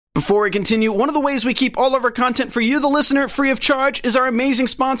Before we continue, one of the ways we keep all of our content for you, the listener, free of charge is our amazing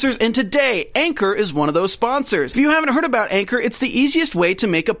sponsors, and today, Anchor is one of those sponsors. If you haven't heard about Anchor, it's the easiest way to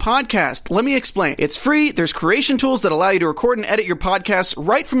make a podcast. Let me explain. It's free, there's creation tools that allow you to record and edit your podcasts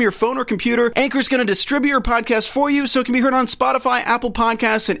right from your phone or computer. Anchor is going to distribute your podcast for you so it can be heard on Spotify, Apple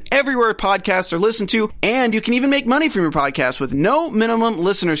Podcasts, and everywhere podcasts are listened to, and you can even make money from your podcast with no minimum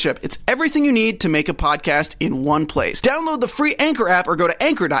listenership. It's everything you need to make a podcast in one place. Download the free Anchor app or go to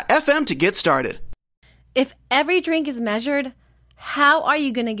anchor.fm to get started. If every drink is measured, how are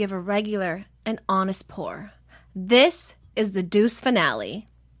you going to give a regular an honest pour? This is the Deuce finale.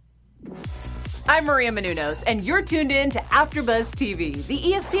 I'm Maria Menounos, and you're tuned in to AfterBuzz TV, the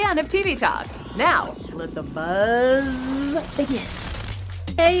ESPN of TV talk. Now, let the buzz begin.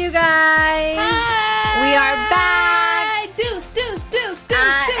 Hey, you guys. Hi. We are back. Deuce.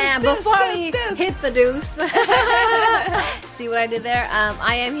 And before we hit the deuce, see what I did there?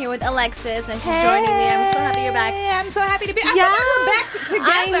 I am here with Alexis, and she's joining me. I'm so happy you're back. I'm so happy to be. I thought we were back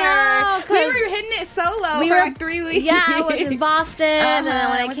together. I know, we were hitting it solo for like 3 weeks. Yeah, I was in Boston, and then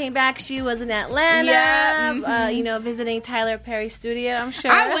when I came back, she was in Atlanta. Yeah, visiting Tyler Perry's studio. I'm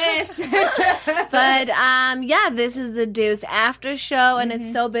sure. I wish. But this is the Deuce after show, and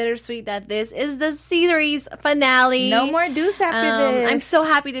it's so bittersweet that this is the series finale. No more Deuce after this. I'm so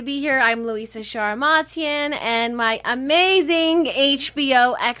happy to be here. I'm Louisa Sharamatian, and my amazing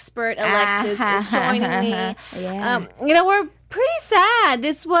HBO expert Alexis is joining me. Yeah. We're pretty sad.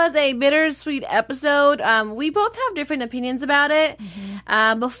 This was a bittersweet episode. We both have different opinions about it.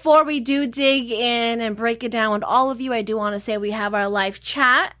 Before we do dig in and break it down with all of you, I do want to say we have our live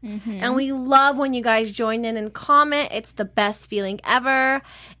chat, and we love when you guys join in and comment. It's the best feeling ever.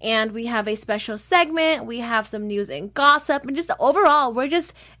 And we have a special segment. We have some news and gossip, and just overall, we're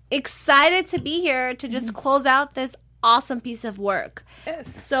just excited to be here to just close out this awesome piece of work. Yes.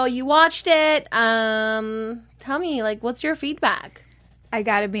 So you watched it. Tell me, what's your feedback? I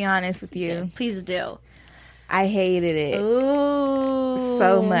gotta be honest with you. Please do. I hated it. Ooh.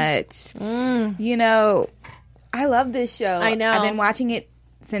 So much. I love this show. I know. I've been watching it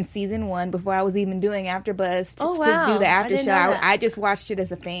since season 1 before I was even doing AfterBuzz to do the after show. I just watched it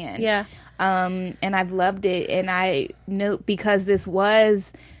as a fan. Yeah. And I've loved it. And I know because this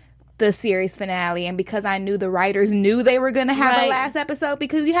was the series finale, and because I knew the writers knew they were going to have a last episode,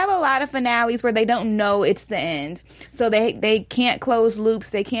 because you have a lot of finales where they don't know it's the end, so they can't close loops,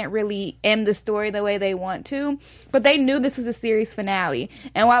 they can't really end the story the way they want to, but they knew this was a series finale.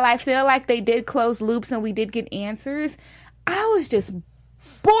 And while I feel like they did close loops and we did get answers, I was just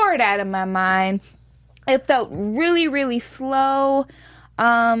bored out of my mind. It felt really, really slow,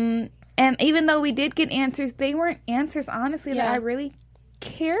 and even though we did get answers, they weren't answers honestly that I really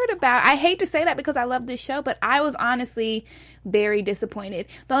cared about. I hate to say that because I love this show, but I was honestly very disappointed.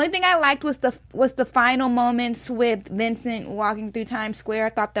 The only thing I liked was the final moments with Vincent walking through Times Square. I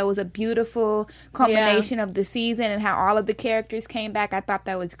thought that was a beautiful culmination of the season, and how all of the characters came back. I thought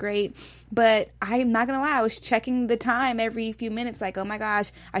that was great. But I'm not gonna lie, I was checking the time every few minutes, like, oh my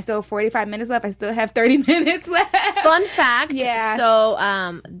gosh, I still have 45 minutes left, I still have 30 minutes left. Fun fact, yeah.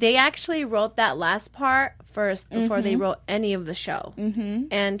 So they actually wrote that last part first before they wrote any of the show.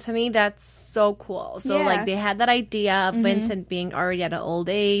 And to me, that's so cool. So they had that idea of Vincent being already at an old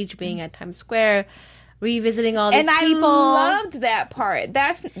age, being at Times Square, revisiting all these people. I loved that part.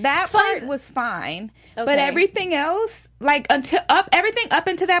 That part was fine. Okay. But everything else, everything up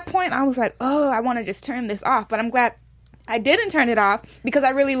until that point, I was like, oh, I want to just turn this off. But I'm glad I didn't turn it off because I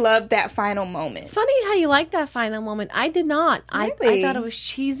really loved that final moment. It's funny how you like that final moment. I did not. Really? I thought it was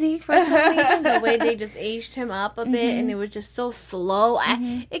cheesy for some reason, the way they just aged him up a bit, and it was just so slow.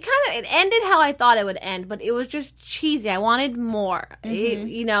 It ended how I thought it would end, but it was just cheesy. I wanted more,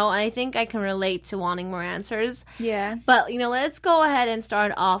 and I think I can relate to wanting more answers. Yeah. But, let's go ahead and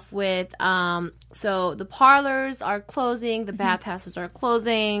start off with, so the parlors are closing, the bathhouses are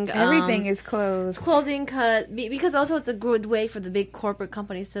closing. Everything is closed. Closing because also it's a good way for the big corporate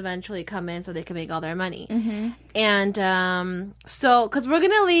companies to eventually come in so they can make all their money. And so, because we're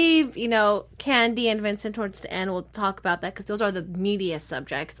going to leave, Candy and Vincent towards the end, we'll talk about that because those are the media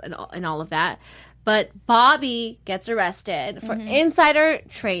subjects and all of that. But Bobby gets arrested for insider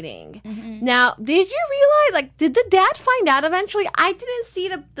trading. Now, did you realize, did the dad find out eventually? I didn't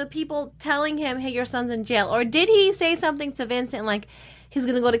see the people telling him, hey, your son's in jail. Or did he say something to Vincent, he's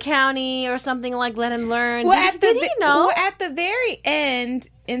going to go to county or something, let him learn? Well, did he know? Well, at the very end,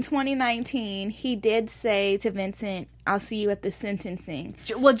 in 2019, he did say to Vincent, I'll see you at the sentencing.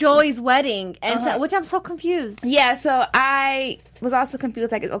 Well, Joey's wedding, and which I'm so confused. Yeah, so I was also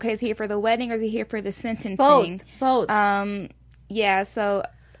confused. Okay, is he here for the wedding or is he here for the sentencing? Both. Yeah, so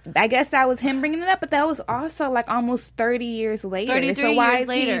I guess that was him bringing it up, but that was also like almost 30 years later. 33 so why years is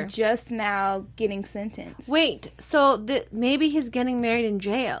later. he just now getting sentenced? Wait, so maybe he's getting married in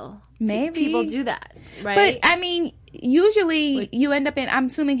jail. Maybe. People do that, right? But, I mean, usually you end up in, I'm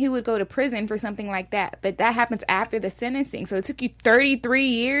assuming he would go to prison for something like that, but that happens after the sentencing. So it took you 33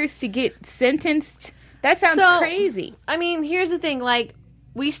 years to get sentenced. That sounds crazy. I mean, here's the thing. Like,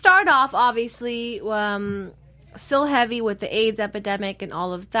 we start off, obviously, still heavy with the AIDS epidemic and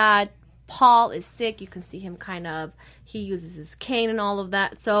all of that. Paul is sick. You can see him he uses his cane and all of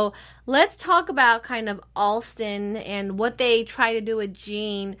that. So let's talk about kind of Alston and what they try to do with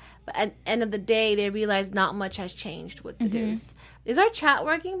Gene. But at the end of the day, they realize not much has changed with the Deuce. Is our chat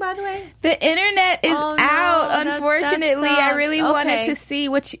working, by the way? The internet is out, unfortunately. That I really wanted to see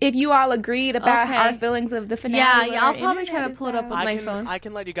if you all agreed about our feelings of the finale. Yeah, I'll probably try to pull it up with my phone. I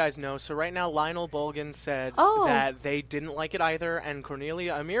can let you guys know. So right now, Lionel Bolgan said that they didn't like it either, and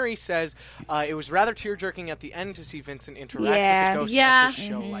Cornelia Amiri says it was rather tear-jerking at the end to see Vincent interact with the ghost of the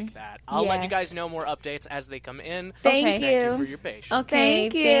show like that. I'll let you guys know more updates as they come in. Thank you for your patience. Okay,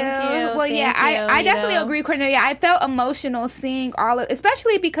 thank you. Well, I definitely agree, Cornelia. I felt emotional seeing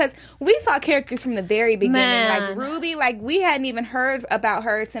especially because we saw characters from the very beginning, like Ruby. Like, we hadn't even heard about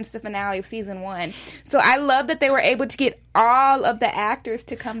her since the finale of season 1. So I love that they were able to get all of the actors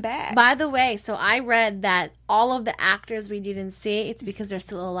to come back. By the way, so I read that all of the actors we didn't see, it's because they're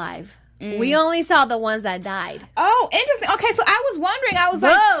still alive. We only saw the ones that died. Oh, interesting. Okay, so I was wondering.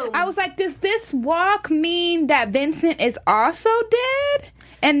 I was like, does this walk mean that Vincent is also dead?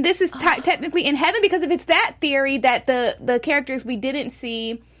 And this is technically in heaven? Because if it's that theory that the characters we didn't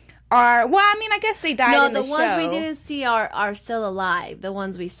see are, well, I mean, I guess they died in the show. No, the ones we didn't see are still alive. The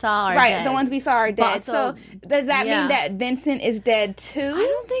ones we saw are dead. Right, the ones we saw are dead. So does that mean that Vincent is dead too? I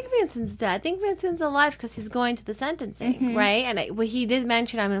don't think Vincent's dead. I think Vincent's alive because he's going to the sentencing, right? And he did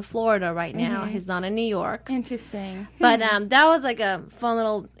mention I'm in Florida right now. He's not in New York. Interesting. But that was like a fun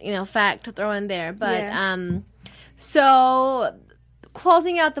little fact to throw in there. But so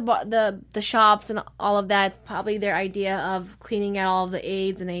closing out the shops and all of that, it's probably their idea of cleaning out all of the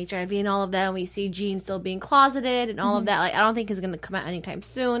AIDS and HIV and all of that. And we see Gene still being closeted and all of that. Like, I don't think he's going to come out anytime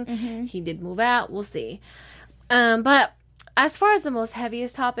soon. He did move out. We'll see. But as far as the most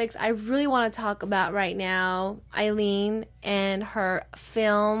heaviest topics, I really want to talk about right now Eileen and her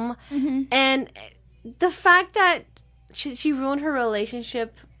film and the fact that she ruined her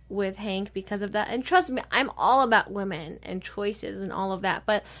relationship with Hank because of that. And trust me, I'm all about women and choices and all of that.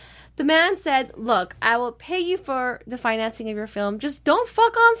 But the man said, look, I will pay you for the financing of your film. Just don't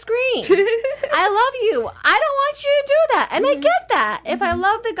fuck on screen. I love you. I don't want you to do that. And I get that. If I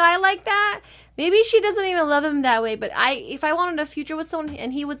love the guy like that, maybe she doesn't even love him that way. But if I wanted a future with someone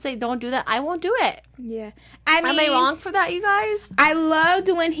and he would say, don't do that, I won't do it. Yeah. I mean, am I wrong for that, you guys? I loved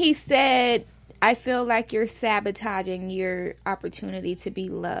when he said, I feel like you're sabotaging your opportunity to be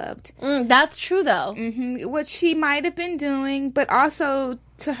loved. That's true, though. What she might have been doing, but also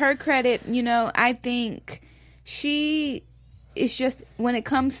to her credit, I think she is just, when it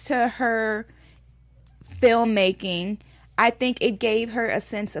comes to her filmmaking, I think it gave her a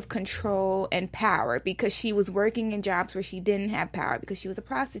sense of control and power because she was working in jobs where she didn't have power because she was a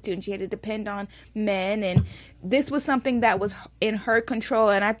prostitute and she had to depend on men, and this was something that was in her control,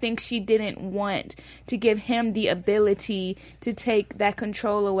 and I think she didn't want to give him the ability to take that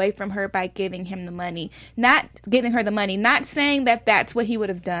control away from her by giving him the money. Not giving her the money, not saying that that's what he would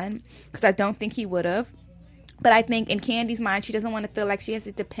have done, because I don't think he would have. But I think in Candy's mind, she doesn't want to feel like she has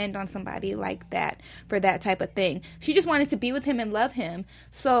to depend on somebody like that for that type of thing. She just wanted to be with him and love him.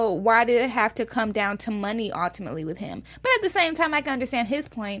 So why did it have to come down to money ultimately with him? But at the same time, I can understand his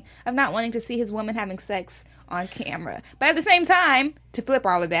point of not wanting to see his woman having sex on camera. But at the same time, to flip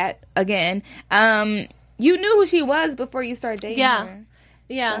all of that again, you knew who she was before you started dating her.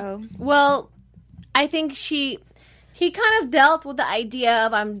 Yeah. So. Well, I think he kind of dealt with the idea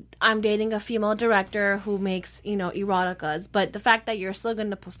of I'm dating a female director who makes, eroticas, but the fact that you're still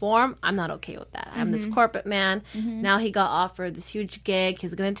going to perform, I'm not okay with that. I'm this corporate man. Now he got offered this huge gig.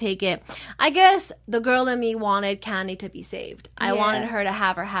 He's going to take it. I guess the girl in me wanted Candy to be saved. I wanted her to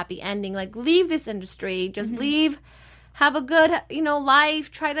have her happy ending. Like, leave this industry. Just leave. Have a good, life.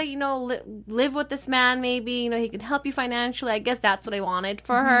 Try to, live with this man maybe. He can help you financially. I guess that's what I wanted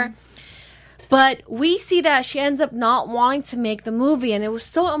for her. But we see that she ends up not wanting to make the movie. And it was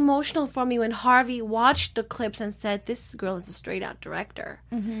so emotional for me when Harvey watched the clips and said, this girl is a straight-out director.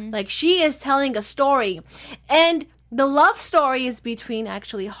 Like, she is telling a story. And the love story is between,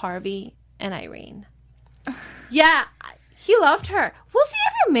 actually, Harvey and Irene. Yeah. He loved her. Was he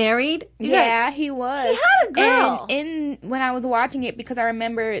ever married? Yeah, he was. He had a girl. And when I was watching it, because I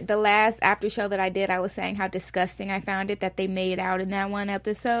remember the last after show that I did, I was saying how disgusting I found it that they made out in that one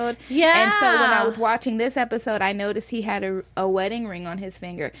episode. Yeah. And so when I was watching this episode, I noticed he had a wedding ring on his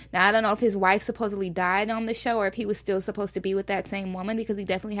finger. Now, I don't know if his wife supposedly died on the show or if he was still supposed to be with that same woman, because he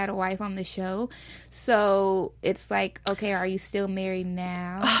definitely had a wife on the show. So it's like, okay, are you still married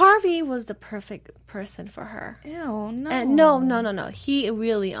now? Harvey was the perfect person for her. Ew, no. And no. He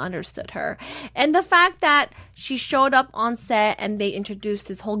really understood her. And the fact that she showed up on set and they introduced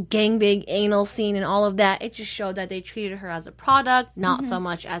this whole gangbang anal scene and all of that, it just showed that they treated her as a product, not so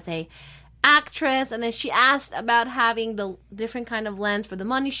much as a actress. And then she asked about having the different kind of lens for the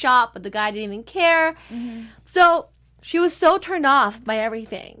money shot, but the guy didn't even care. So she was so turned off by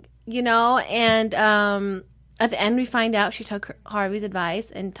everything, you know? And at the end we find out she took Harvey's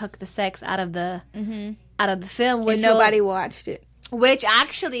advice and took the sex out of the film, which and nobody watched it. Which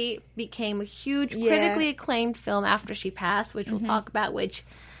actually became a huge, critically acclaimed film after she passed, which we'll talk about, which...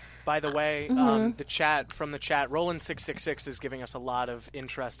 By the way, the chat, Roland666 is giving us a lot of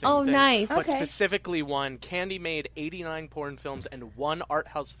interesting things. Nice. But specifically one, Candy made 89 porn films and one art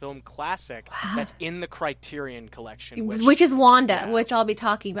house film classic that's in the Criterion collection. Which is Wanda, which I'll be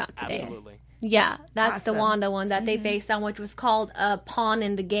talking about today. Absolutely. Yeah, that's the Wanda one that they based on, which was called Pawn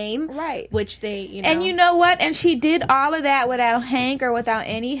in the Game. Right. Which they, you know. And you know what? And she did all of that without Hank or without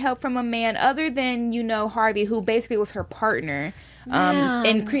any help from a man other than, you know, Harvey, who basically was her partner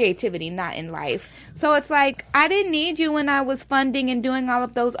in creativity, not in life. So it's like, I didn't need you when I was funding and doing all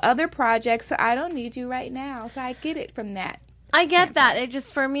of those other projects, so I don't need you right now. So I get it from that. I get that. It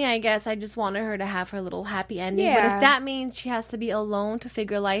just, for me, I guess, I just wanted her to have her little happy ending. Yeah. But if that means she has to be alone to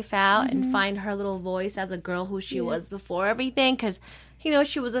figure life out and find her little voice as a girl who she was before everything, because, you know,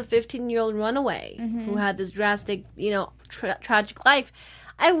 she was a 15-year-old runaway who had this drastic, you know, tragic life.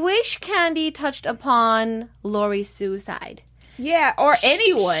 I wish Candy touched upon Lori's suicide. Yeah, or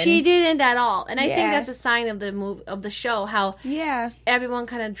anyone. She didn't at all. And I think that's a sign of the of the show, how everyone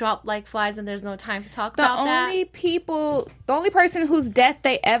kind of dropped like flies and there's no time to talk about that. The only person whose death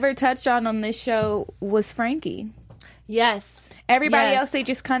they ever touched on this show was Frankie. Yes. Everybody else, they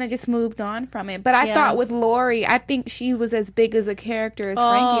just kind of just moved on from it. But I thought with Lori, I think she was as big as a character as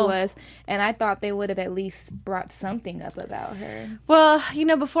Frankie was. And I thought they would have at least brought something up about her. Well, you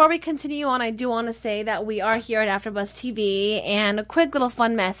know, before we continue on, I do want to say that we are here at AfterBuzz TV. And a quick little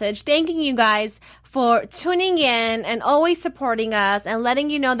fun message. Thanking you guys for tuning in and always supporting us and letting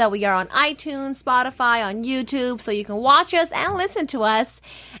you know that we are on iTunes, Spotify, on YouTube, so you can watch us and listen to us.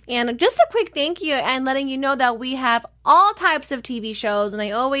 And just a quick thank you and letting you know that we have all types of TV shows. And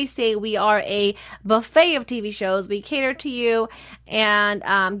I always say we are a buffet of TV shows. We cater to you,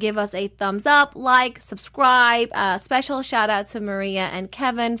 and give us a thumbs up, like, subscribe. Special shout out to Maria and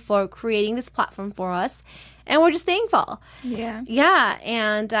Kevin for creating this platform for us. And we're just thankful. Yeah. Yeah.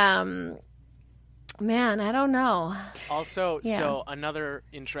 And, man, I don't know. Also, so another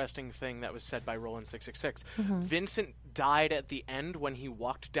interesting thing that was said by Roland666, Vincent died at the end when he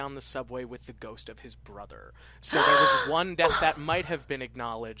walked down the subway with the ghost of his brother. So there was one death that might have been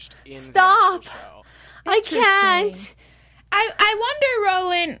acknowledged in the show. I can't. I wonder,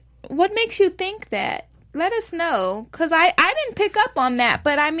 Roland, what makes you think that? Let us know, because I didn't pick up on that,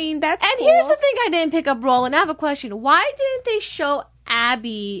 but I mean, that's And cool. Here's the thing I didn't pick up, Roland. I have a question. Why didn't they show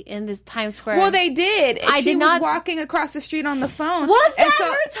Abby in this Times Square? Well, they did. She was walking across the street on the phone. Was that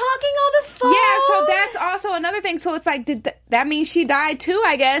her talking on the phone? Yeah, so that's also another thing. So it's like, did that mean she died too,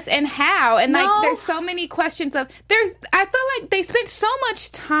 I guess, and how? And like, there's so many questions I feel like they spent so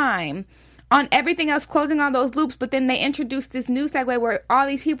much time on everything else, closing all those loops, but then they introduced this new segue where all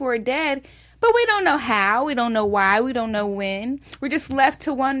these people were dead. But we don't know how, we don't know why, we don't know when. We're just left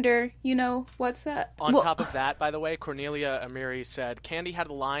to wonder, you know, what's up. On top of that, by the way, Cornelia Amiri said, Candy had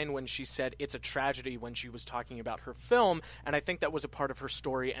a line when she said it's a tragedy when she was talking about her film, and I think that was a part of her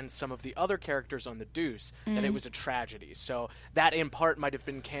story and some of the other characters on The Deuce, that it was a tragedy. So that in part might have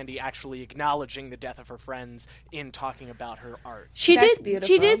been Candy actually acknowledging the death of her friends in talking about her art. She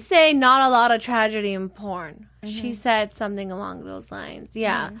did say not a lot of tragedy in porn. She said something along those lines.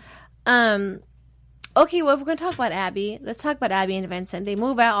 Yeah. Okay, well, if we're going to talk about Abby, let's talk about Abby and Vincent. They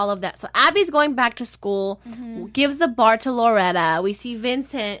move out, all of that. So Abby's going back to school, gives the bar to Loretta. We see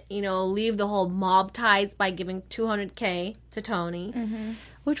Vincent, you know, leave the whole mob ties by giving $200K to Tony,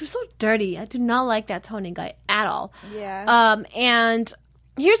 which was so dirty. I did not like that Tony guy at all. Yeah. And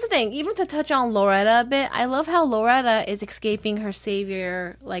here's the thing. Even to touch on Loretta a bit, I love how Loretta is escaping her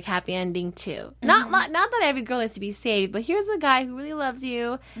savior, like, happy ending, too. Not that every girl needs to be saved, but here's a guy who really loves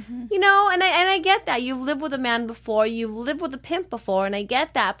you, you know, and I get that. You've lived with a man before. You've lived with a pimp before, and I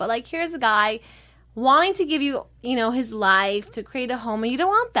get that. But, like, here's a guy wanting to give you, you know, his life to create a home, and you don't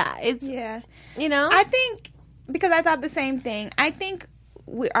want that. It's, you know? I think, because I thought the same thing, I think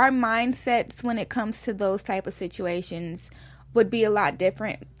our mindsets when it comes to those type of situations would be a lot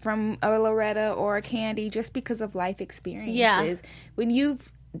different from a Loretta or a Candy just because of life experiences. Yeah. When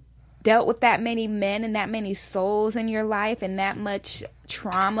you've dealt with that many men and that many souls in your life and that much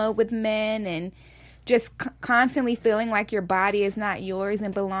trauma with men and just constantly feeling like your body is not yours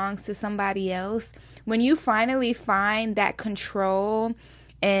and belongs to somebody else, when you finally find that control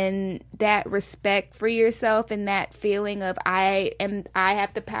and that respect for yourself and that feeling of I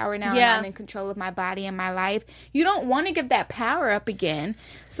have the power now and I'm in control of my body and my life, you don't want to give that power up again.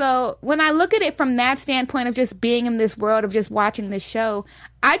 So when I look at it from that standpoint of just being in this world of just watching this show,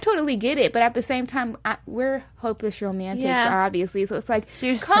 I totally get it. But at the same time, we're hopeless romantics, obviously. So it's like,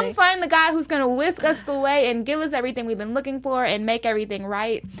 come find the guy who's going to whisk us away and give us everything we've been looking for and make everything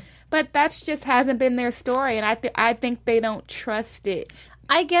right. But that's just hasn't been their story, and I think they don't trust it.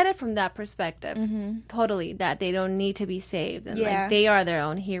 I get it from that perspective, totally, that they don't need to be saved, and like they are their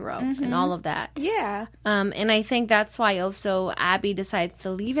own hero, and all of that. Yeah. And I think that's why also Abby decides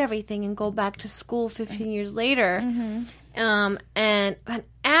to leave everything and go back to school 15 years later. And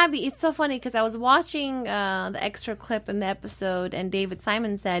Abby, it's so funny because I was watching the extra clip in the episode, and David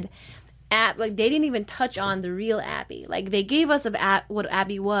Simon said, like, they didn't even touch on the real Abby. Like, they gave us what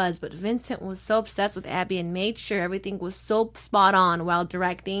Abby was, but Vincent was so obsessed with Abby and made sure everything was so spot on while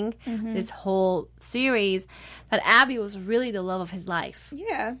directing this whole series that Abby was really the love of his life.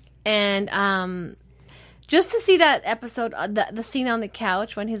 Yeah. And just to see that episode, the scene on the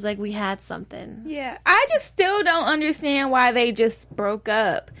couch when he's like, we had something. Yeah. I just still don't understand why they just broke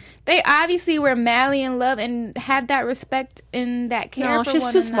up. They obviously were madly in love and had that respect and that care for one another. No,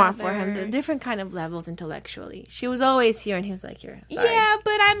 she's too smart for him. The different kind of levels intellectually. She was always here and he was like, here. Sorry. Yeah,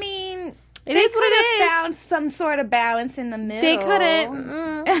 but I mean, it is what it is. Found some sort of balance in the middle. They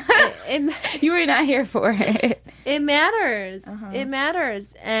couldn't. You were not here for it. It matters. It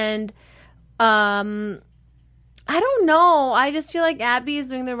matters. And, I don't know. I just feel like Abby is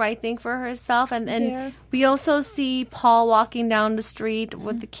doing the right thing for herself. And we also see Paul walking down the street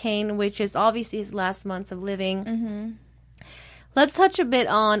with the cane, which is obviously his last months of living. Let's touch a bit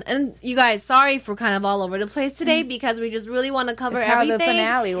on, and you guys, sorry for kind of all over the place today because we just really want to cover everything. It's how the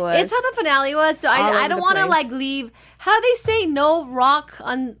finale was. It's how the finale was. So I don't want to like leave, how do they say, no rock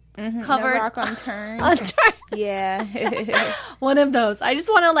uncovered? No rock unturned. Yeah. One of those. I just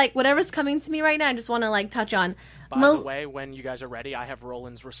want to like, whatever's coming to me right now, I just want to like touch on. By the way, when you guys are ready, I have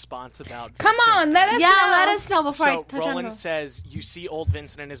Roland's response about Come Vincent. on, let us know. Yeah, let us know before I touch Roland on Roland says, you see old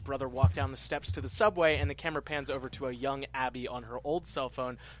Vincent and his brother walk down the steps to the subway, and the camera pans over to a young Abby on her old cell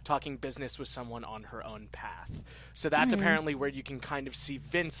phone talking business with someone on her own path. So that's apparently where you can kind of see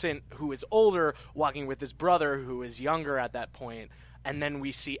Vincent, who is older, walking with his brother, who is younger at that point, and then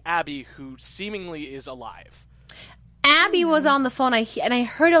we see Abby, who seemingly is alive. Abby was on the phone, and I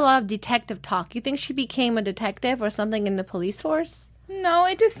heard a lot of detective talk. You think she became a detective or something in the police force? No,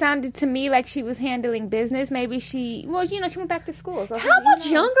 it just sounded to me like she was handling business. Maybe she went back to school. So how much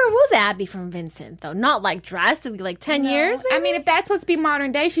younger was Abby from Vincent, though? Not like drastically, like 10 years, maybe? I mean, if that's supposed to be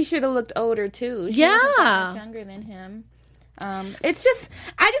modern day, she should have looked older, too. She wasn't that much younger than him. It's just,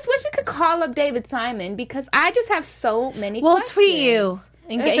 I just wish we could call up David Simon because I just have so many questions. We'll tweet you.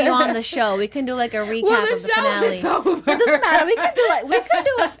 And get you on the show. We can do like a recap of the finale. It doesn't matter. We could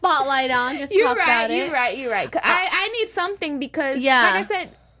do a spotlight on. Just talk about it. You're right. I need something because, like I said,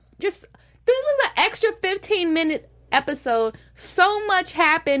 this was an extra 15-minute episode. So much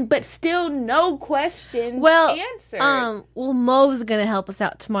happened, but still no questions answered. Well, Mo's gonna help us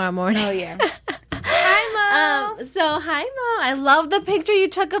out tomorrow morning. Oh yeah. Hi, Mo. Hi, Mo. I love the picture you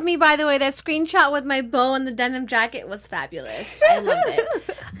took of me, by the way. That screenshot with my bow and the denim jacket was fabulous. I loved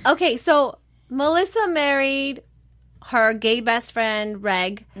it. Okay, so Melissa married her gay best friend,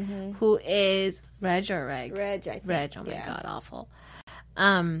 Reg, who is Reg or Reg? Reg, I think. Reg, oh my God, awful.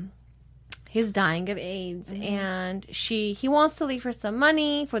 He's dying of AIDS, and he wants to leave her some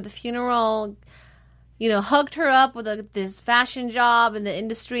money for the funeral. You know, hooked her up with this fashion job in the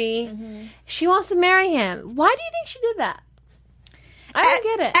industry. She wants to marry him. Why do you think she did that? I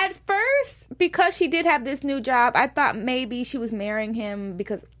don't get it. At first, because she did have this new job, I thought maybe she was marrying him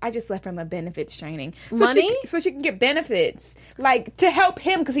because I just left from a benefits training. Money? So she can get benefits. Like, to help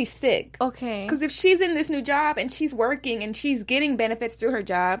him because he's sick. Okay. Because if she's in this new job and she's working and she's getting benefits through her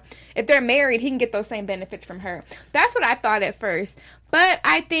job, if they're married, he can get those same benefits from her. That's what I thought at first. But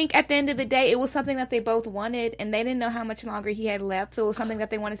I think at the end of the day, it was something that they both wanted, and they didn't know how much longer he had left, so it was something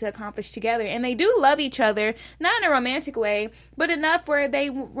that they wanted to accomplish together. And they do love each other, not in a romantic way, but enough where they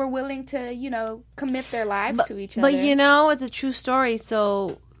were willing to, commit their lives to each other. But, it's a true story,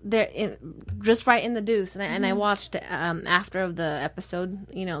 so they're just right in the deuce. And I watched after of the episode,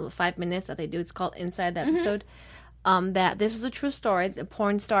 the 5 minutes that they do. It's called Inside the Episode. That this was a true story. The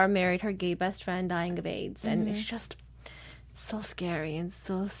porn star married her gay best friend dying of AIDS, and it's just so scary and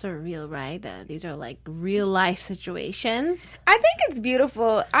so surreal, right? That these are like real life situations. I think it's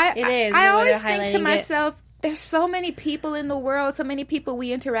beautiful. It is. I always think to myself, there's so many people in the world, so many people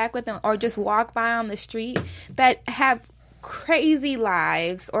we interact with or just walk by on the street that have crazy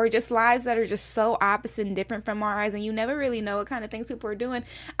lives or just lives that are just so opposite and different from ours, and you never really know what kind of things people are doing.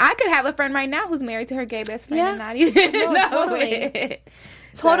 I could have a friend right now who's married to her gay best friend and not even know it.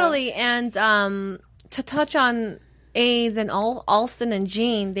 Totally. And to touch on AIDS and Alston and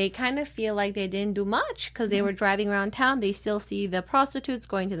Jean, they kind of feel like they didn't do much because they were driving around town. They still see the prostitutes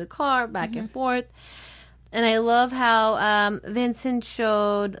going to the car back and forth. And I love how Vincent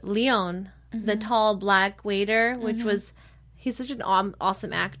showed Leon, the tall black waiter, which was, he's such an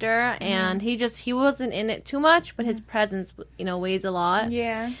awesome actor, and he wasn't in it too much, but his presence, weighs a lot.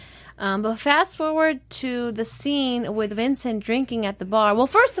 Yeah. But fast forward to the scene with Vincent drinking at the bar. Well,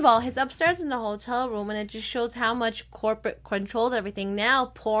 first of all, he's upstairs in the hotel room, and it just shows how much corporate controls everything. Now,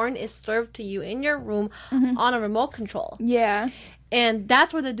 porn is served to you in your room on a remote control. Yeah. And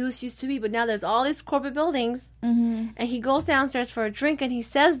that's where the deuce used to be. But now there's all these corporate buildings. And he goes downstairs for a drink, and he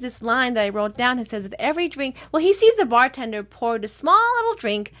says this line that I wrote down. He says, if every drink... Well, he sees the bartender pour a small little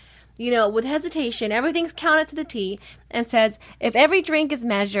drink, with hesitation. Everything's counted to the T. And says, if every drink is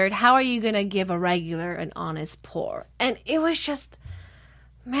measured, how are you going to give a regular and honest pour? And it was just...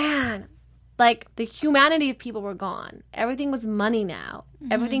 Man... Like, the humanity of people were gone. Everything was money now.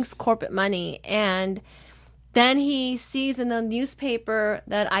 Everything's corporate money. And... Then he sees in the newspaper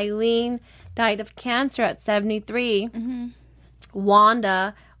that Eileen died of cancer at 73.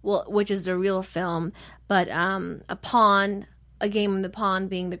 Wanda, which is the real film, but A Game of the Pawn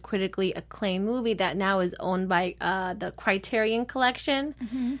being the critically acclaimed movie that now is owned by the Criterion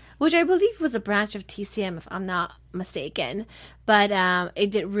Collection, which I believe was a branch of TCM, if I'm not mistaken. But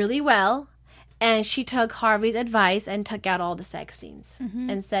it did really well. And she took Harvey's advice and took out all the sex scenes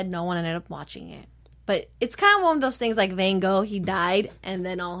and said no one ended up watching it. But it's kind of one of those things like Van Gogh, he died, and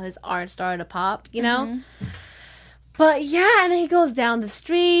then all his art started to pop, But yeah, and then he goes down the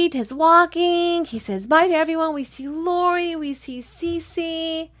street, he's walking, he says bye to everyone. We see Lori, we see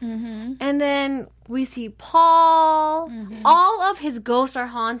Cece, and then we see Paul. All of his ghosts are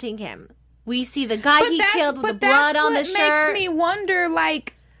haunting him. We see the guy he killed with the blood on the shirt. That makes me wonder,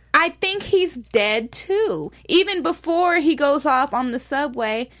 I think he's dead too. Even before he goes off on the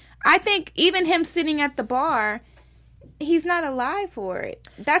subway, I think even him sitting at the bar, he's not alive for it.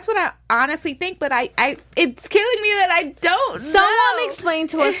 That's what I honestly think, but it's killing me that I don't know. Someone explain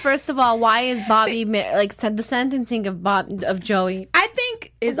to us, first of all, why is Bobby, said the sentencing of Joey I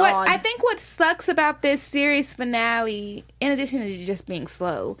think is odd. I think what sucks about this series finale, in addition to just being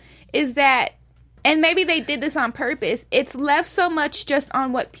slow, is that, and maybe they did this on purpose, it's left so much just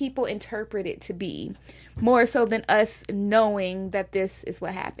on what people interpret it to be. More so than us knowing that this is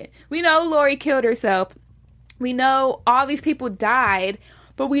what happened. We know Lori killed herself. We know all these people died,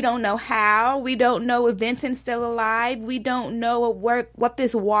 but we don't know how. We don't know if Vincent's still alive. We don't know what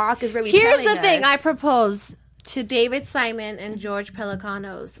this walk is really telling us. Here's the thing I propose to David Simon and George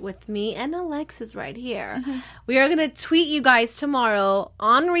Pelicanos with me and Alexis right here. We are going to tweet you guys tomorrow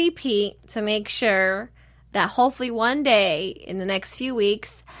on repeat to make sure that hopefully one day in the next few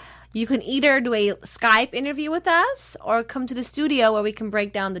weeks... You can either do a Skype interview with us or come to the studio where we can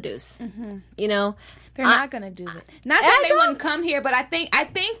break down the deuce. They're not going to do it. Not that they wouldn't come here, but I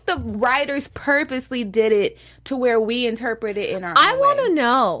think the writers purposely did it to where we interpret it in our own way. I want to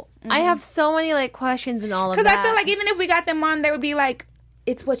know. I have so many questions and all of that. Because I feel like even if we got them on, they would be like,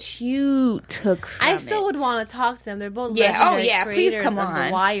 it's what you took from it. I still would want to talk to them. They're both legendary creators please come on. of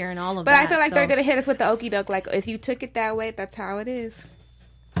The Wire and all of that. But I feel like they're going to hit us with the okie doke. Like, if you took it that way, that's how it is.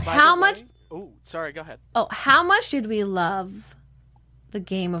 How much? Oh, sorry. Go ahead. Oh, how much did we love the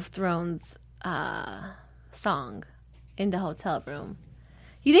Game of Thrones song in the hotel room?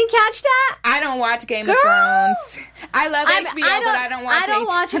 You didn't catch that? I don't watch Game of Thrones. I love HBO, but I don't watch. I don't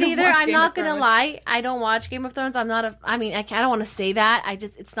watch it either. I'm not gonna lie. I don't watch Game of Thrones. I'm not a. I mean, I don't want to say that.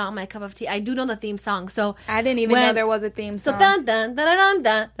 It's not my cup of tea. I do know the theme song, so I didn't even know there was a theme song. So dun dun dun dun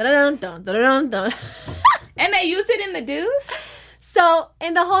dun dun dun dun dun dun. And they used it in The Deuce. So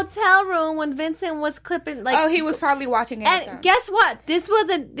in the hotel room when Vincent was clipping, he was probably watching it. And guess what? This was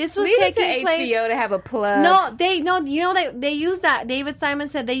taking place. HBO to have a plug. They use that. David Simon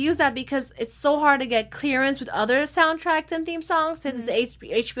said they use that because it's so hard to get clearance with other soundtracks and theme songs since it's an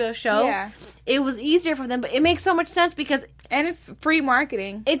HBO show. Yeah, it was easier for them, but it makes so much sense because it's free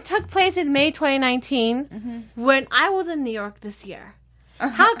marketing. It took place in May 2019 when I was in New York this year.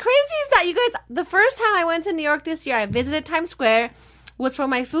 How crazy is that, you guys? The first time I went to New York this year, I visited Times Square, was for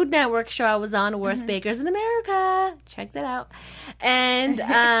my Food Network show I was on, Worst Bakers in America. Check that out. And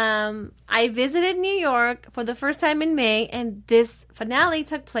I visited New York for the first time in May, and this finale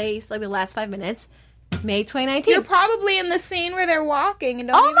took place, like the last 5 minutes, May 2019. You're probably in the scene where they're walking and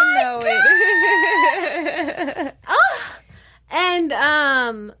don't even know it. And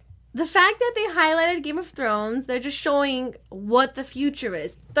the fact that they highlighted Game of Thrones, they're just showing what the future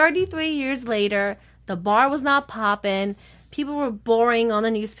is. 33 years later, the bar was not popping. People were boring on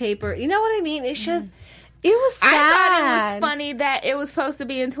the newspaper. You know what I mean? It's just, it was sad. I thought it was funny that it was supposed to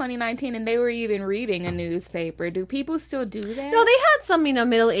be in 2019 and they were even reading a newspaper. Do people still do that? No, they had some,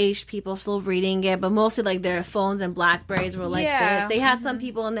 middle-aged people still reading it, but mostly like their phones and Blackberries were like this. They had some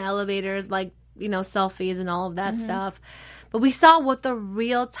people in the elevators, like, selfies and all of that stuff. But we saw what the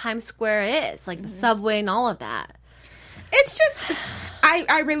real Times Square is, like the subway and all of that. It's just,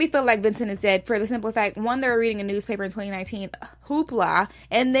 I really feel like Vincent is dead for the simple fact, one, they were reading a newspaper in 2019, hoopla,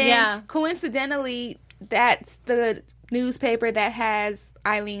 and then coincidentally, that's the newspaper that has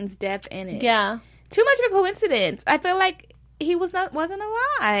Eileen's death in it. Yeah. Too much of a coincidence. I feel like he wasn't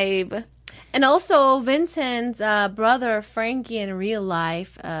alive. And also, Vincent's brother, Frankie, in real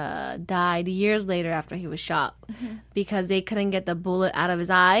life, died years later after he was shot because they couldn't get the bullet out of his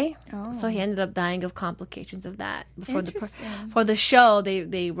eye. Oh. So he ended up dying of complications of that. For the show,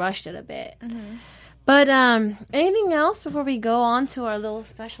 they rushed it a bit. But anything else before we go on to our little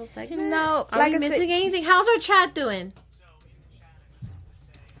special segment? No. Are we missing anything? How's our chat doing?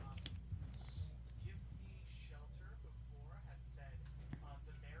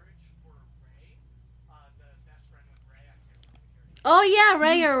 Oh, yeah,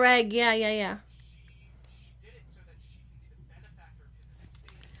 Ray or Reg. Yeah. She did it so that she can be the benefactor of his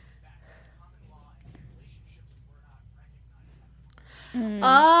estate back in common law and relationships were not recognized.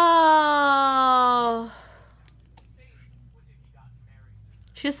 Oh.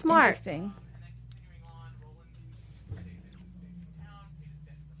 She's smart. Interesting. And then continuing on, Roland stayed in town, paid his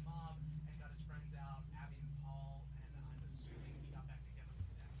debt to the mob, and got his friends out, Abby and Paul, and I'm assuming he got back together with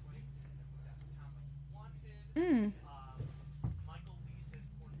his ex-wife and moved out of town like he wanted.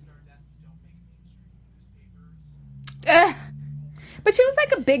 But she was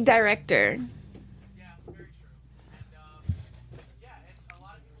like a big director. Yeah, very true. And it's a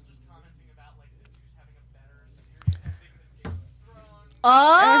lot of people just commenting about like the Deuce having a better series ending than Game of Thrones.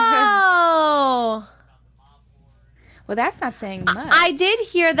 Oh. Well, that's not saying much. I did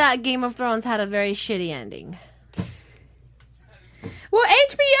hear that Game of Thrones had a very shitty ending. Well,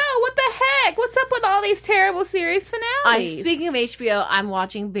 HBO, what the heck? What's up with all these terrible series finales? Speaking of HBO, I'm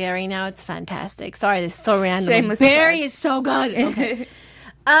watching Barry now. It's fantastic. Sorry, this is so random. Shameless Barry is so good. Okay.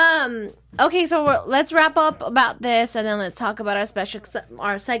 Okay, so let's wrap up about this, and then let's talk about our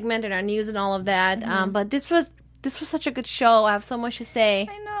segment and our news and all of that. But this was such a good show. I have so much to say.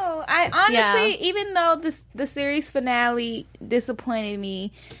 I know. I honestly, even though the series finale disappointed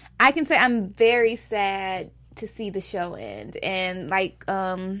me, I can say I'm very sad to see the show end. And like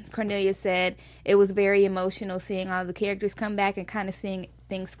Cornelia said, it was very emotional seeing all the characters come back and kind of seeing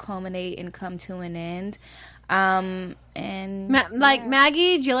things culminate and come to an end. And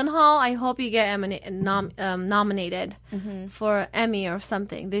Maggie Gyllenhaal, I hope you get nominated for Emmy or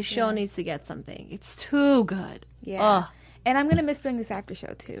something. This show needs to get something. It's too good. Yeah. And I'm gonna miss doing this after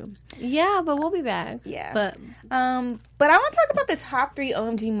show too. Yeah, but we'll be back. Yeah. But I want to talk about the top 3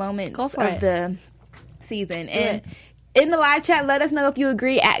 OMG moments of the season. And in the live chat, let us know if you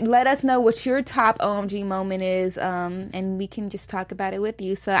agree. Let us know what your top OMG moment is, and we can just talk about it with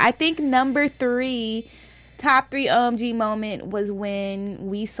you. So I think number 3, top 3 OMG moment was when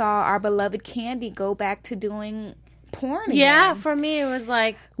we saw our beloved Candy go back to doing porn again. Yeah, for me it was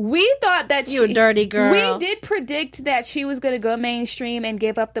like, we thought that you dirty girl. We did predict that she was going to go mainstream and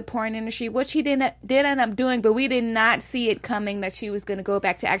give up the porn industry, which she did end up doing, but we did not see it coming that she was going to go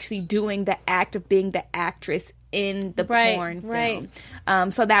back to actually doing the act of being the actress in the porn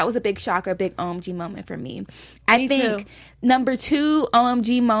film. So that was a big shocker, a big OMG moment for me. I think number 2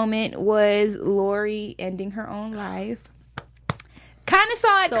 OMG moment was Lori ending her own life. Kind of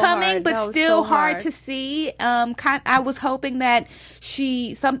saw it coming, but still hard to see. I was hoping that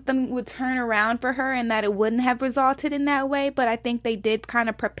something would turn around for her and that it wouldn't have resulted in that way. But I think they did kind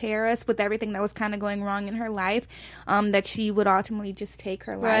of prepare us with everything that was kind of going wrong in her life, that she would ultimately just take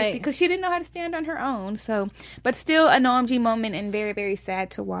her life because she didn't know how to stand on her own. So, but still an OMG moment and very, very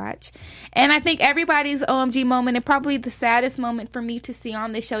sad to watch. And I think everybody's OMG moment, and probably the saddest moment for me to see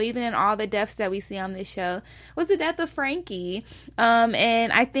on this show, even in all the deaths that we see on this show, was the death of Frankie.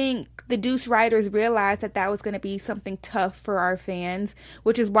 And I think the Deuce writers realized that was going to be something tough for our fans,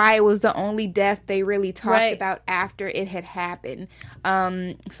 which is why it was the only death they really talked about after it had happened.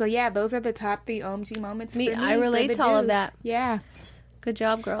 So yeah, those are the top 3 OMG moments for me. I relate to all of that. Yeah. Good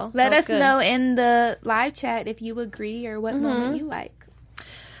job, girl. Let us know in the live chat if you agree or what moment you like.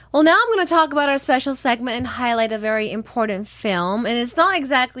 Well, now I'm going to talk about our special segment and highlight a very important film. And it's not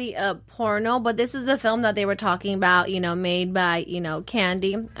exactly a porno, but this is the film that they were talking about, made by,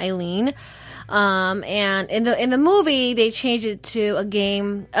 Candy, Eileen. And in the movie, they changed it to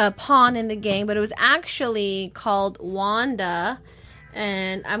a pawn in the game, but it was actually called Wanda.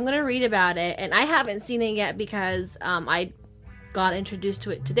 And I'm going to read about it. And I haven't seen it yet because I got introduced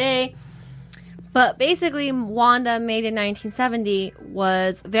to it today. But basically, Wanda, made in 1970,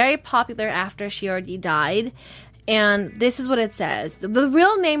 was very popular after she already died. And this is what it says. The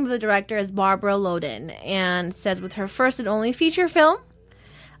real name of the director is Barbara Loden. And it says, with her first and only feature film,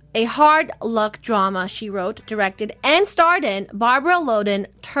 a hard luck drama she wrote, directed, and starred in, Barbara Loden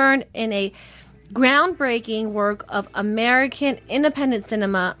turned in a groundbreaking work of American independent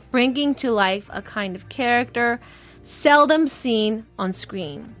cinema, bringing to life a kind of character seldom seen on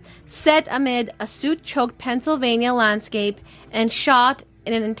screen. Set amid a soot-choked Pennsylvania landscape and shot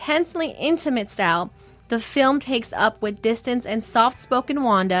in an intensely intimate style, the film takes up with distance and soft-spoken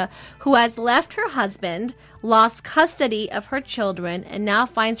Wanda, who has left her husband, lost custody of her children, and now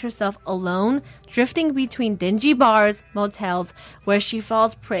finds herself alone, drifting between dingy bars, motels, where she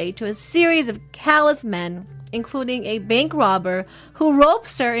falls prey to a series of callous men, including a bank robber who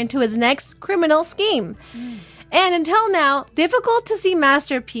ropes her into his next criminal scheme. And until now, difficult to see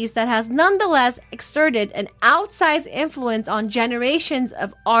masterpiece that has nonetheless exerted an outsized influence on generations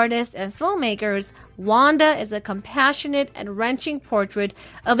of artists and filmmakers, Wanda is a compassionate and wrenching portrait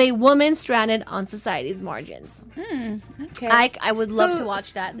of a woman stranded on society's margins. Okay. I would love to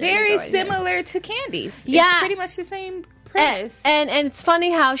watch that. Very similar to Candy's. Yeah. It's pretty much the same premise. And it's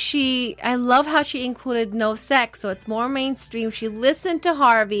funny how I love how she included no sex, so it's more mainstream. She listened to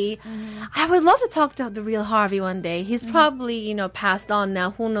Harvey. I would love to talk to the real Harvey one day. He's probably, passed on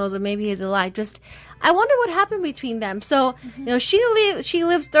now. Who knows? Or maybe he's alive. I wonder what happened between them. So, she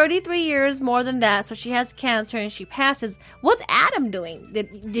lives 33 years more than that, so she has cancer and she passes. What's Adam doing?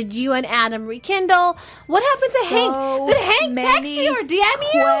 Did you and Adam rekindle? What happened to Hank? Did Hank text you or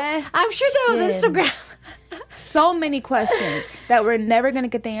DM you? I'm sure there was Instagram. So many questions that we're never going to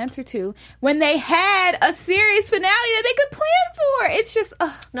get the answer to when they had a series finale that they could plan for. It's just...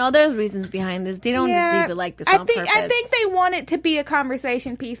 No, there's reasons behind this. They don't just leave it like this on purpose. I think they want it to be a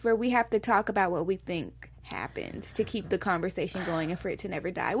conversation piece where we have to talk about what we think happened to keep the conversation going and for it to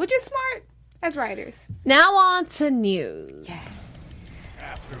never die, which is smart as writers. Now on to news. Yes.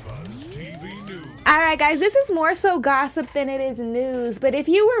 AfterBuzz TV News. All right, guys, this is more so gossip than it is news, but if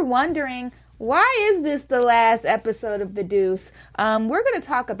you were wondering... why is this the last episode of The Deuce? We're going to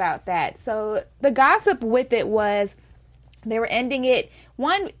talk about that. So the gossip with it was they were ending it,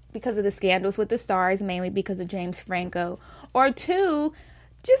 one, because of the scandals with the stars, mainly because of James Franco, or two,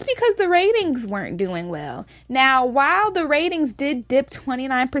 just because the ratings weren't doing well. Now, while the ratings did dip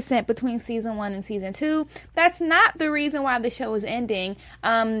 29% between season 1 and season 2, that's not the reason why the show is ending.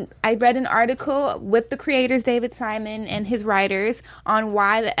 I read an article with the creators, David Simon, and his writers on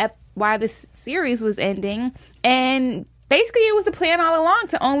why the series was ending, and basically it was the plan all along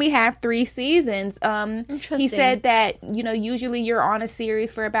to only have 3 seasons. He said that, usually you're on a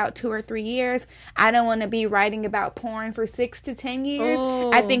series for about 2 or 3 years. I don't want to be writing about porn for 6 to 10 years.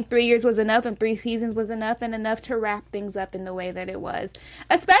 I think 3 years was enough, and 3 seasons was enough, and enough to wrap things up in the way that it was.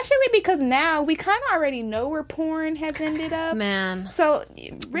 Especially because now we kind of already know where porn has ended up. Man. So,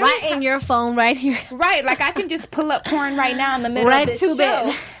 really, right in your phone, right here. Right, like I can just pull up porn right now in the middle of this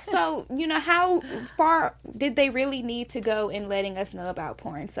show. So, how far did they really need to go in letting us know about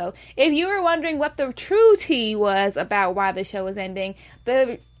porn? So, if you were wondering what the true tea was about why the show was ending,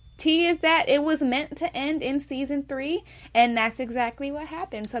 the tea is that it was meant to end in season 3, and that's exactly what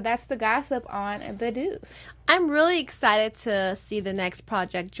happened. So that's the gossip on The Deuce. I'm really excited to see the next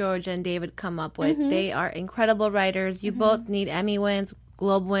project George and David come up with. They are incredible writers. You both need Emmy wins,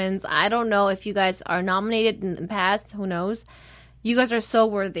 Globe wins. I don't know if you guys are nominated in the past. Who knows? You guys are so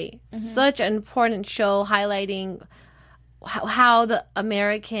worthy. Such an important show highlighting how the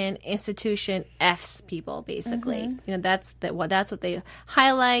American institution F's people, basically. You know, that's what they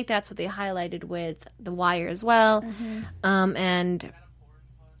highlight. That's what they highlighted with The Wire as well. And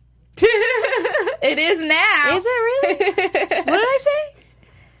it is now. Is it really? What did I say?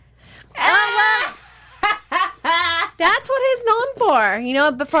 Oh, well, that's what he's known for. You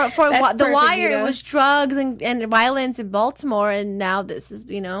know, but for The Wire, it was drugs and violence in Baltimore, and now this is,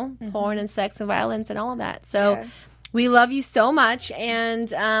 you know, porn and sex and violence and all of that. So we love you so much.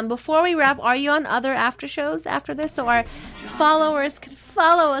 And before we wrap, are you on other after shows after this, so our followers can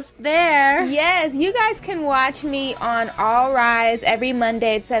follow us there? Yes, you guys can watch me on All Rise every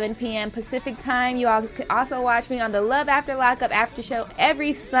Monday at 7 p.m. Pacific time. You all can also watch me on the Love After Lockup after show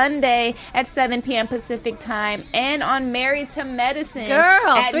every Sunday at 7 p.m. Pacific time, and on Married to Medicine. Girl,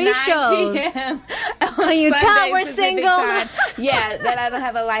 at 3 9 shows. p.m. Can you tell we're single? Yeah, that I don't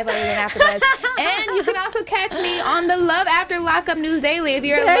have a life other than AfterBuzz. And you can also catch me on the Love After Lockup News Daily. If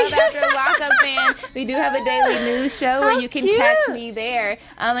you're a Love After Lockup fan, we do have a daily news show where you can catch me there.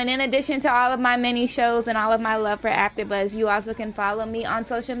 And in addition to all of my many shows and all of my love for AfterBuzz, you also can follow me on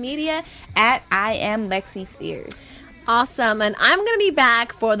social media at I am Lexi Spears. Awesome. And I'm going to be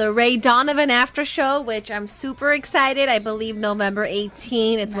back for the Ray Donovan after show, which I'm super excited. I believe November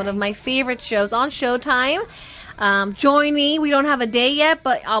 18. It's one of my favorite shows on Showtime. Join me. We don't have a day yet,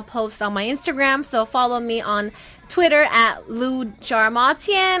 but I'll post on my Instagram. So follow me on Twitter at Lou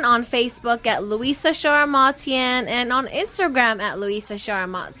Sharamatian, on Facebook at Louisa Sharamatian, and on Instagram at Louisa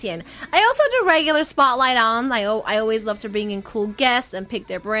Sharamatian. I also do regular Spotlight on. I always love to bring in cool guests and pick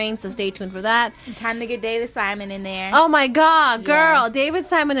their brains, so stay tuned for that. Time to get David Simon in there. Oh my God, girl. Yeah. David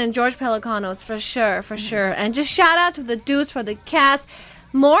Simon and George Pelecanos, for sure. And just shout out to the dudes for the cast.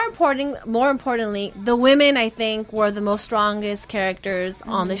 More importantly, the women, I think, were the most strongest characters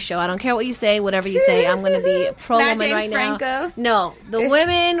on the show. I don't care what you say, whatever you say. I'm going to be pro-woman right Franco. now. No, the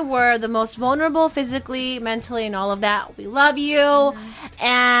women were the most vulnerable physically, mentally, and all of that. We love you.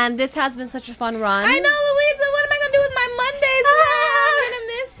 And this has been such a fun run. I know, Louisa. What am I going to do with my Mondays? I'm going to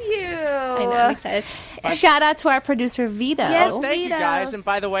miss you. I know, I'm excited. Shout out to our producer, Vito. Yes, thank Vito. you, guys. And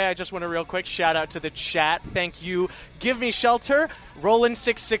by the way, I just want to real quick shout out to the chat. Thank you. Give Me Shelter,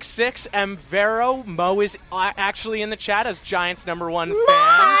 Roland666, M. Vero. Mo is actually in the chat as Giants' #1 fan.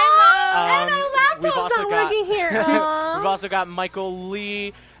 Hi, Mo! And our laptop's not working here. We've also got Michael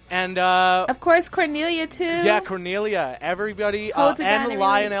Lee. And, of course, Cornelia, too. Yeah, Cornelia. Everybody. And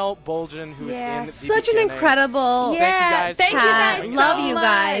Lionel Bolgen, who's in the such an incredible. Yeah, thank you guys so love you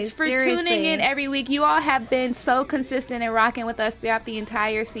guys much for seriously tuning in every week. You all have been so consistent and rocking with us throughout the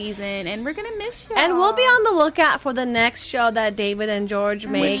entire season, and we're going to miss you. And we'll be on the lookout for the next show that David and George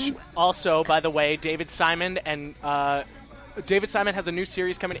make. Which also, by the way, David Simon has a new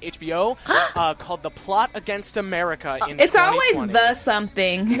series coming to HBO called The Plot Against America in It's 2020. always the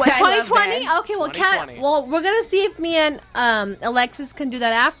something. What, 2020? Okay, well, 2020. we're going to see if me and Alexis can do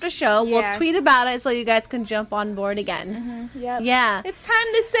that after show. Yeah. We'll tweet about it so you guys can jump on board again. Yep. Yeah. It's time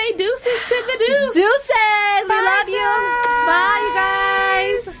to say deuces to the deuce. Deuces! We Bye, love you! Bye, you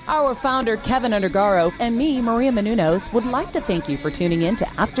guys! Our founder, Kevin Undergaro, and me, Maria Menounos, would like to thank you for tuning in to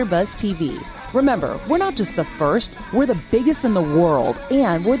AfterBuzz TV. Remember, we're not just the first, we're the biggest in the world,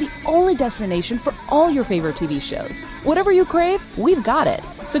 and we're the only destination for all your favorite TV shows. Whatever you crave, we've got it.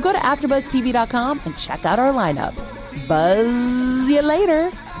 So go to AfterBuzzTV.com and check out our lineup. Buzz you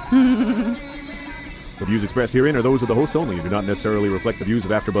later. The views expressed herein are those of the hosts only and do not necessarily reflect the views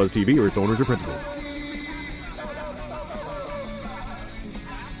of AfterBuzz TV or its owners or principals.